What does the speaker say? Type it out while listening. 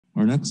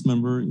Our next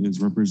member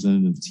is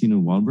Representative Tina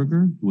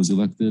Wildberger, who was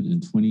elected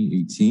in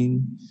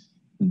 2018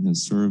 and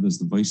has served as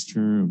the Vice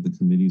Chair of the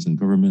Committees on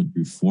Government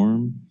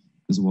Reform,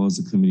 as well as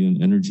the Committee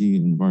on Energy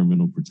and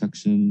Environmental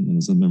Protection. And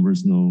as the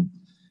members know,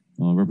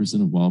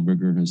 Representative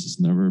Wildberger has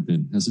just never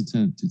been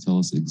hesitant to tell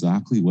us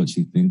exactly what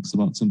she thinks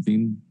about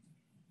something.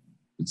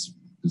 It's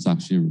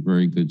actually a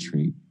very good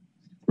trait.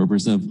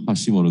 Representative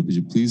Hashimoto, could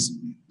you please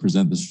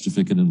present the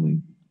certificate and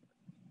link?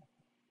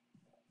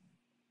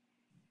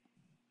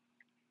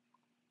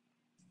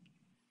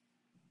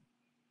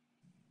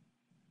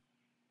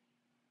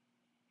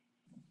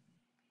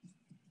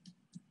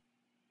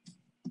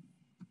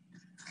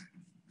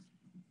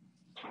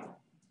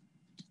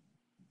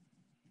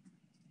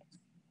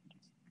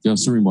 Yeah,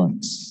 some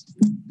remarks.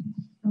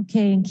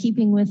 Okay, in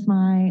keeping with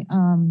my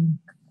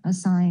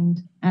assigned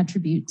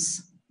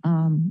attributes,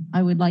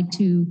 I would like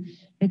to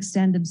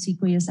extend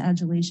obsequious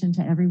adulation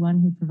to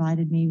everyone who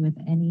provided me with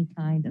any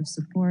kind of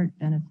support,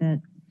 benefit,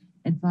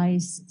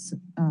 advice,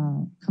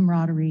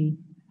 camaraderie,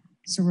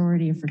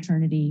 sorority, or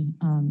fraternity.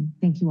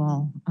 Thank you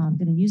all. I'm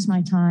going to use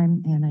my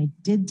time, and I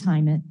did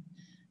time it,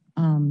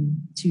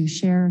 to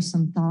share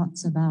some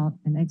thoughts about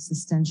an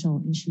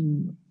existential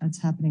issue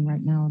that's happening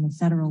right now on the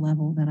federal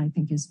level that I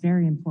think is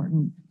very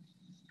important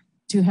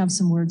to have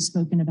some words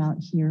spoken about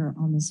here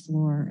on this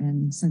floor.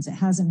 And since it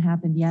hasn't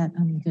happened yet,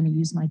 I'm going to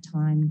use my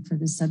time for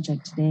this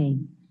subject today.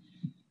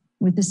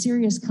 With the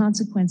serious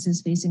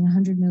consequences facing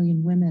 100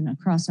 million women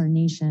across our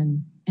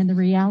nation and the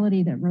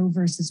reality that Roe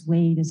versus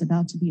Wade is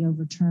about to be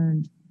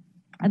overturned,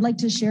 I'd like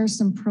to share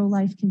some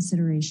pro-life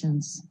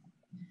considerations.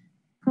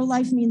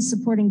 Pro-life means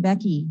supporting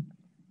Becky,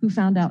 who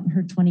found out in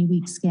her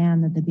 20-week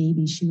scan that the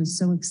baby she was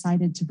so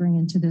excited to bring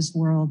into this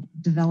world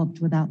developed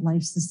without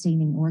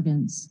life-sustaining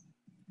organs.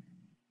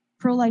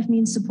 Pro-life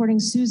means supporting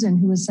Susan,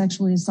 who was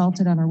sexually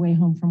assaulted on her way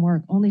home from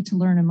work, only to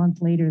learn a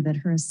month later that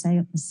her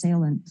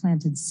assailant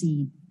planted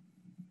seed.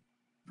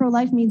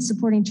 Pro-life means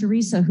supporting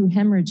Teresa, who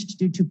hemorrhaged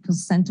due to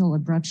placental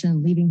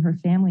abruption, leaving her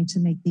family to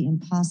make the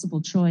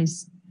impossible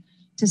choice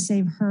to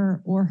save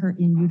her or her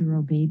in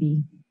utero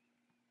baby.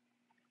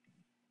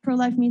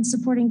 Pro-life means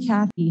supporting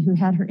Kathy, who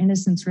had her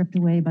innocence ripped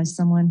away by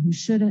someone who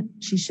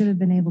she should have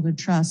been able to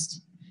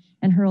trust,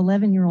 and her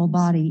 11-year-old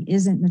body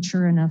isn't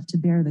mature enough to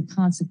bear the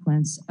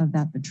consequence of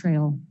that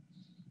betrayal.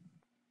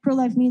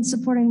 Pro-life means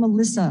supporting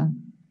Melissa,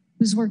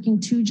 who's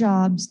working 2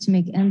 jobs to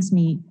make ends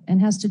meet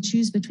and has to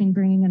choose between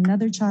bringing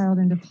another child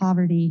into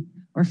poverty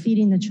or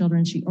feeding the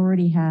children she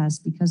already has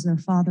because their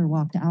father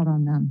walked out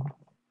on them.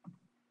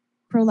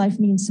 Pro-life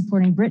means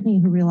supporting Brittany,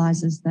 who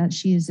realizes that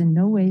she is in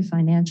no way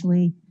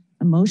financially,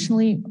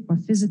 emotionally, or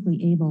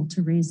physically able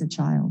to raise a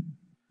child.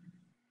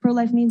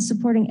 Pro-life means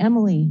supporting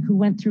Emily, who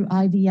went through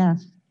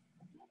IVF,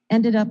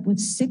 ended up with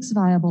 6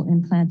 viable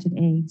implanted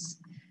eggs,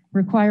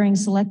 requiring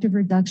selective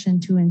reduction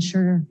to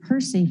ensure her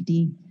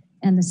safety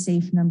and the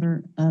safe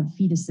number of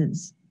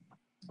fetuses.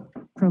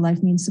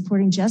 Pro-life means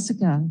supporting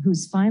Jessica,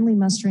 who's finally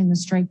mustering the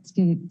strength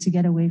to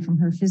get away from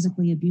her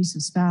physically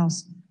abusive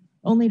spouse,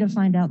 only to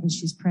find out that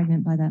she's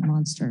pregnant by that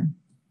monster.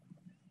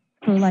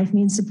 Pro-life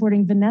means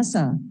supporting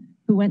Vanessa,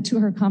 who went to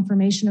her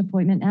confirmation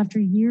appointment after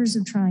years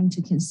of trying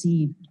to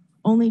conceive,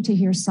 only to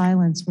hear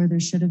silence where there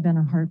should have been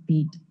a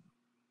heartbeat.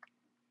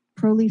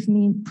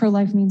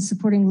 Pro-life means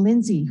supporting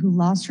Lindsay, who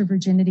lost her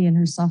virginity in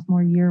her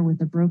sophomore year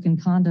with a broken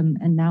condom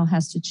and now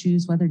has to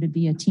choose whether to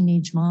be a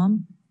teenage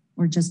mom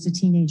or just a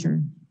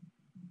teenager.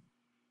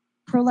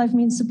 Pro-life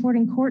means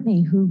supporting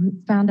Courtney, who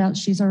found out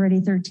she's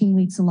already 13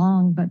 weeks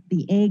along, but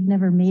the egg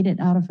never made it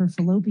out of her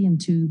fallopian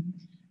tube.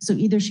 So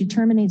either she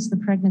terminates the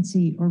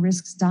pregnancy or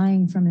risks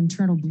dying from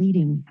internal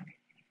bleeding.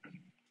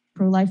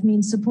 Pro-life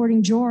means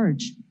supporting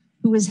George,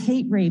 who was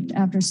hate raped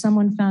after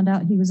someone found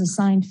out he was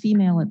assigned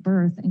female at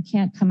birth and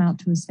can't come out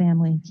to his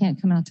family,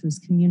 can't come out to his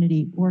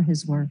community or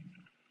his work.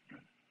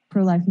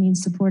 Pro-life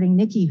means supporting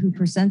Nikki, who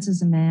presents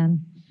as a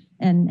man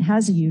and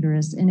has a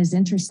uterus and is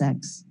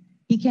intersex.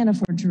 He can't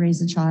afford to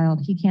raise a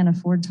child. He can't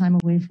afford time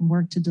away from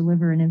work to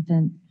deliver an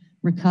infant,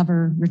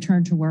 recover,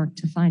 return to work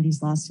to find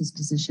he's lost his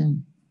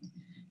position.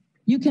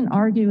 You can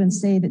argue and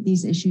say that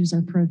these issues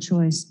are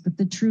pro-choice, but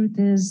the truth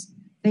is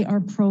they are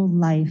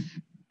pro-life.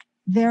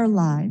 Their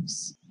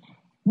lives,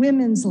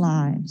 women's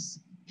lives,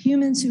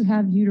 humans who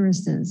have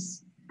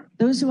uteruses,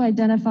 those who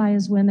identify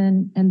as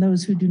women and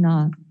those who do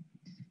not.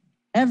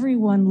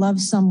 Everyone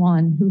loves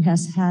someone who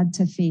has had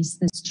to face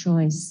this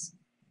choice.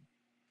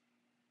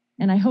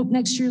 And I hope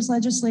next year's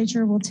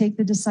legislature will take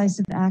the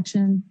decisive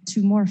action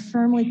to more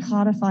firmly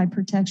codify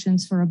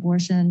protections for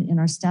abortion in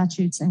our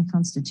statutes and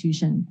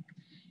Constitution,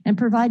 and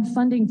provide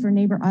funding for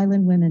neighbor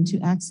island women to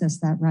access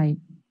that right.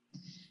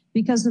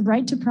 Because the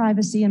right to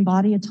privacy and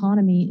body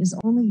autonomy is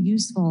only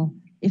useful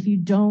if you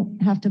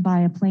don't have to buy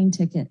a plane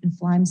ticket and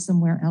fly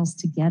somewhere else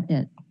to get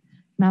it.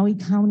 Maui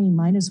County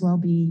might as well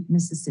be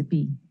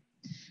Mississippi.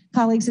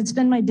 Colleagues, it's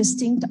been my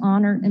distinct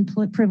honor and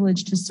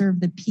privilege to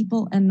serve the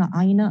people and the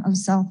Aina of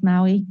South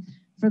Maui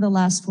for the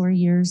last 4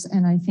 years,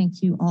 and I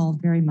thank you all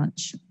very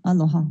much.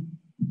 Aloha.